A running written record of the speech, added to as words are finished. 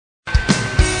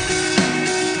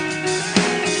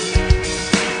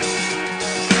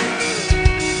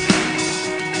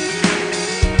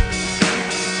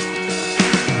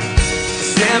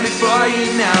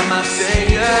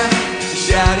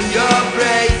out of your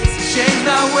grace. Changed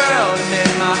my world and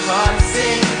made my heart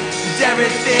sing. And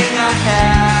everything I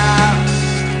have,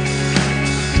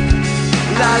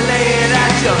 I lay it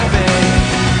at your feet.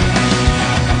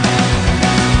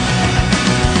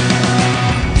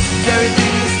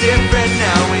 Everything is different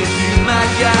now with you, my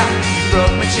God. You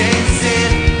broke my chains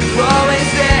in. You're always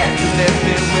there to lift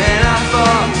me when I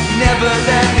fall. You never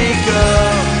let me go.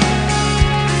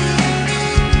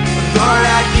 Lord,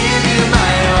 I give you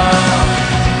my all.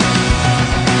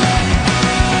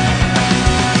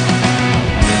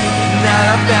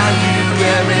 Now I found you,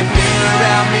 everything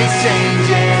around me's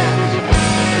changing,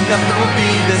 and nothing will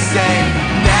be the same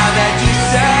now that you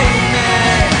save me.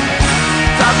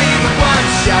 I'll be the one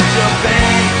to shout your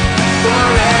pain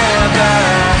forever.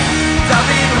 I'll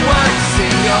be the one to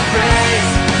sing your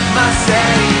praise, my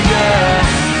Savior.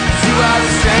 You are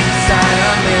the strength inside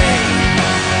of me.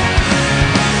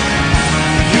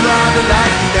 You are the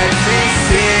light that lets me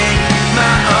sing,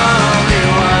 my only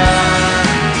one.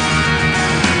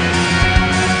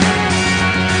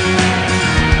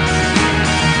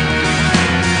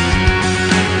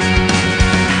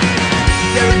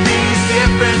 Everything is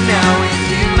different now with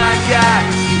you, my God.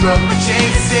 You broke my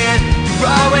chains in. You're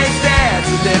always there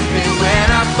to lift me when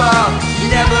I fall. You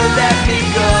never let me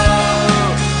go.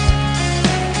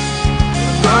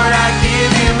 Lord, I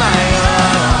give you my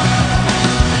all.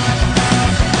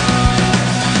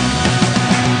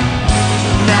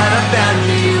 Now I found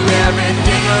you,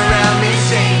 everything around me's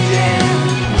changing.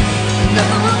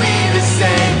 Nothing will be the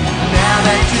same now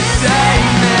that you save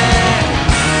me.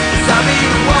 'Cause I'll be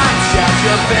the one to shout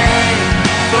your pain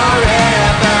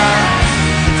forever.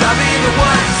 'Cause I'll be the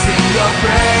one to sing your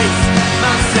praise,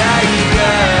 my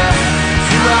Savior.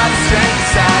 You are the strength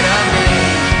inside of me.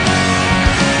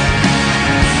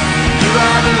 You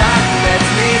are the light that lets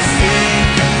me sing,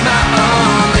 my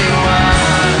only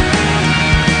one.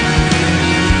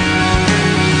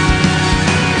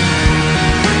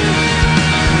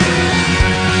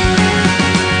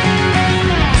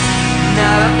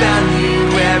 Now I found you,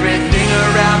 everything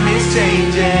around me's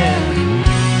changing.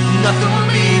 Nothing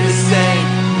will be the same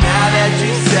now that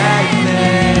you saved me.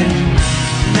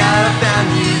 Now I found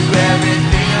you,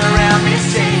 everything around me's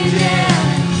changing,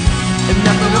 and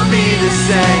nothing will be the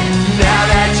same now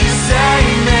that you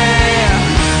saved me.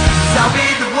 'Cause I'll be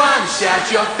the one to shout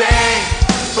your fame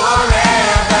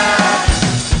forever.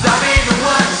 'Cause I'll be the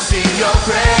one to sing your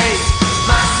praise,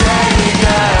 my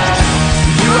Savior.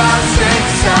 You are the strength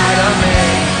inside of me.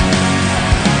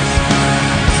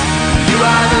 You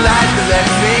are the light that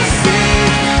lets me see,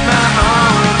 my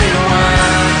only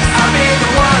one. I'll be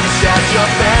the one to shout your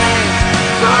fame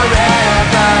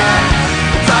forever.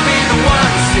 I'll be the one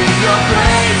to sing your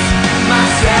praise, my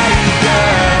Savior.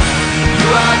 You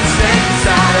are the strength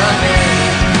inside of me.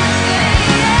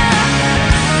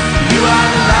 You are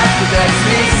the light that lets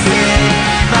me see,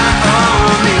 my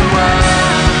only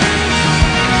one.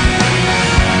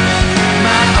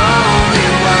 My only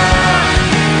one.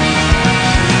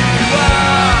 You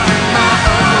are my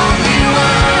only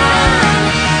one.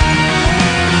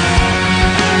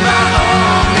 My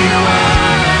only one.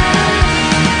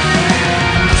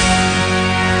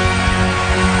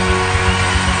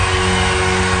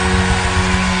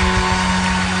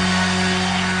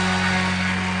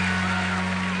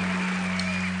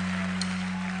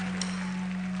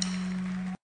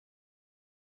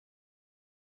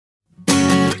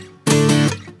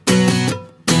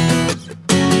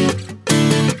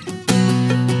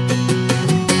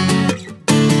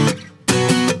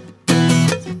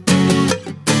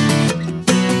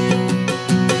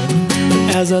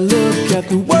 As I look at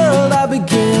the world, I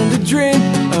begin to dream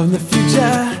of the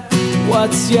future,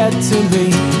 what's yet to be.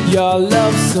 Your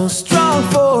love so strong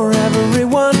for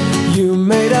everyone. You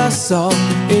made us all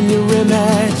in your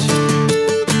image,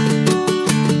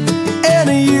 and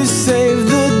you saved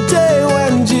the day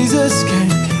when Jesus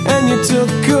came, and you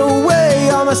took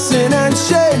away all my sin and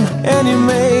shame, and you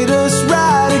made us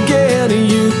right again.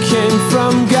 You came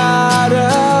from God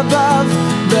above,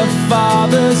 the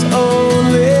Father's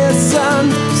only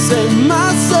Son. Save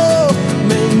my soul,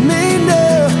 made me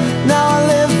new, now I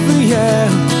live for you.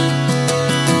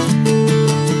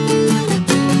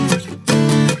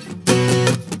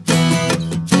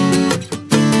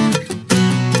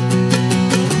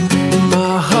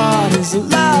 My heart is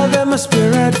alive and my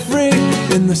spirit free,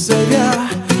 and the Savior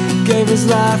gave his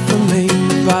life for me.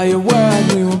 By your word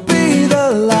we will be the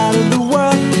light of the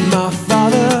world. My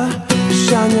Father,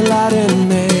 shine your light in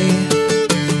me.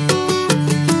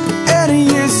 And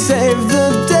you saved the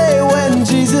day when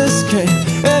Jesus came,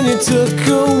 and you took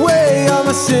away all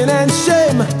my sin and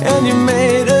shame, and you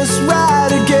made us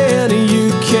right again. You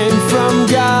came from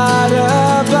God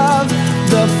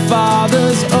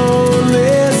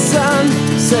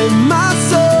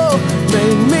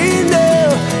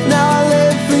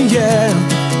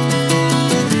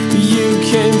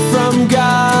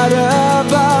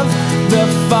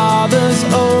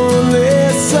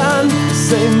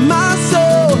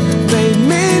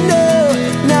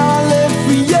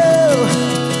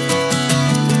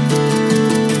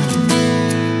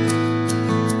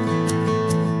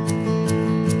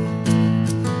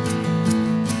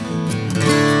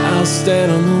I'll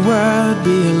stand on the word,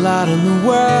 be a light in the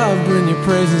world, bring your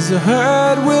praises to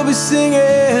heard, we'll be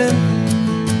singing.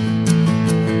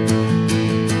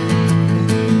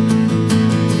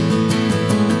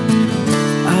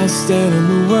 I'll stand on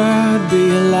the word, be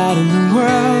a light in the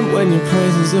world, when your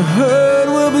praises are heard,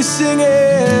 we'll be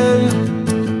singing.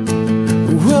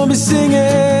 We'll be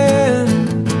singing.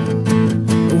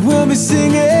 We'll be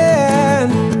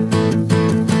singing.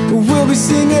 We'll be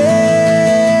singing.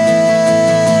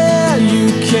 You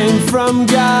came from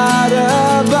God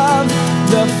above,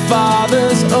 the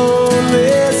Father's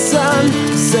only Son.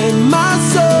 Saved my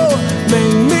soul,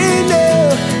 made me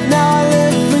new, now I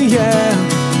live for you.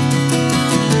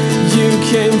 You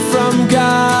came from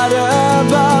God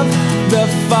above, the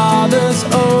Father's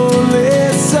only Son.